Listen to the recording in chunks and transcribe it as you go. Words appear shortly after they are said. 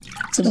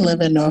To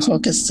live in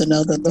Norfolk is to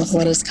know that the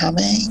flood is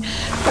coming.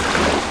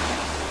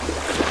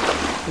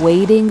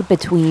 Wading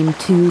Between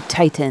Two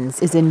Titans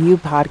is a new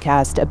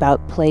podcast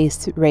about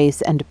place,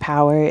 race, and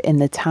power in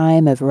the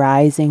time of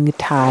rising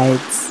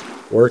tides.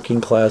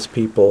 Working class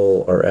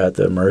people are at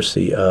the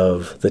mercy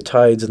of the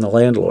tides and the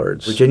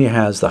landlords. Virginia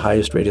has the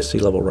highest rate of sea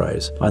level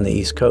rise on the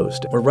East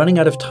Coast. We're running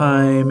out of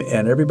time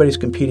and everybody's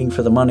competing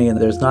for the money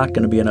and there's not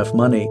going to be enough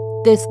money.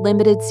 This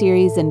limited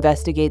series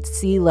investigates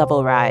sea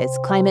level rise,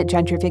 climate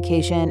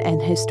gentrification,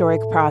 and historic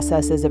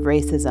processes of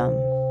racism.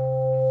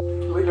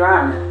 We're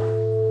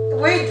drowning.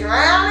 We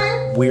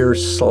drowning? We're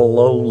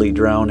slowly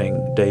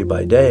drowning day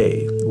by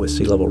day with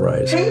sea level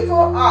rise. People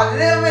are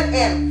living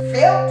in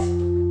filth,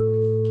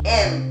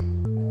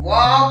 in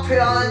wall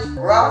pillars,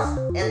 rust,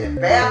 in the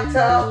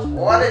bathtub,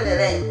 water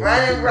that ain't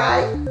running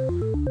right.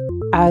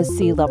 As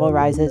sea level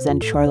rises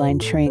and shoreline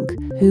shrink,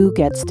 who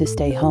gets to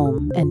stay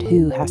home and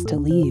who has to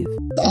leave?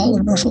 All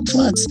of Norfolk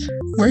floods.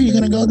 Where are you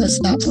going to go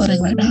that's not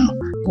flooding right now?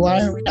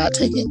 Why are we not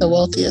taking the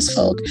wealthiest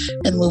folk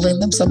and moving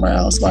them somewhere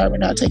else? Why are we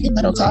not taking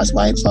middle-class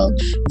white folk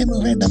and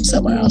moving them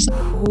somewhere else?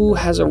 Who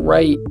has a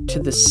right to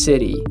the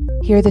city?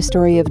 Hear the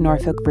story of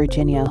Norfolk,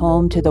 Virginia,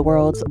 home to the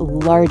world's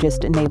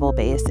largest naval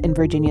base in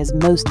Virginia's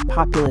most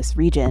populous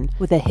region,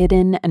 with a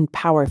hidden and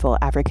powerful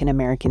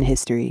African-American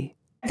history.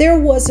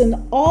 There was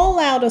an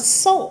all-out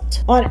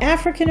assault on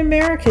African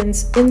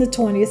Americans in the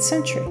 20th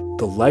century.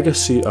 The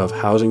legacy of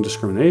housing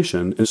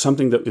discrimination is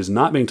something that is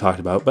not being talked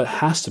about, but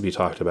has to be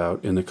talked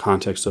about in the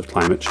context of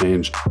climate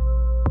change.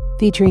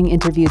 Featuring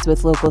interviews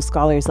with local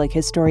scholars like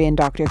historian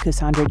Dr.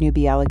 Cassandra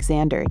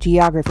Newby-Alexander,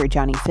 geographer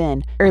Johnny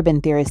Finn,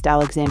 urban theorist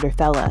Alexander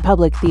Fella,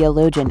 public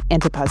theologian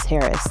Antipas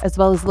Harris, as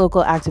well as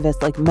local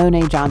activists like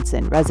Monet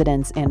Johnson,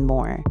 residents, and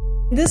more.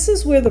 This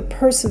is where the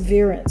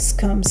perseverance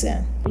comes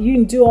in. You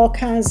can do all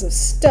kinds of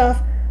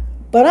stuff,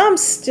 but I'm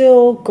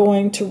still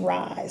going to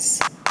rise.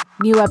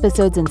 New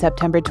episodes in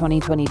September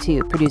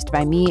 2022, produced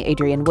by me,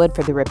 Adrienne Wood,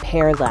 for The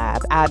Repair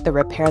Lab, at The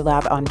Repair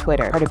Lab on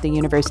Twitter, part of the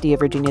University of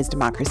Virginia's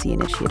Democracy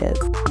Initiative.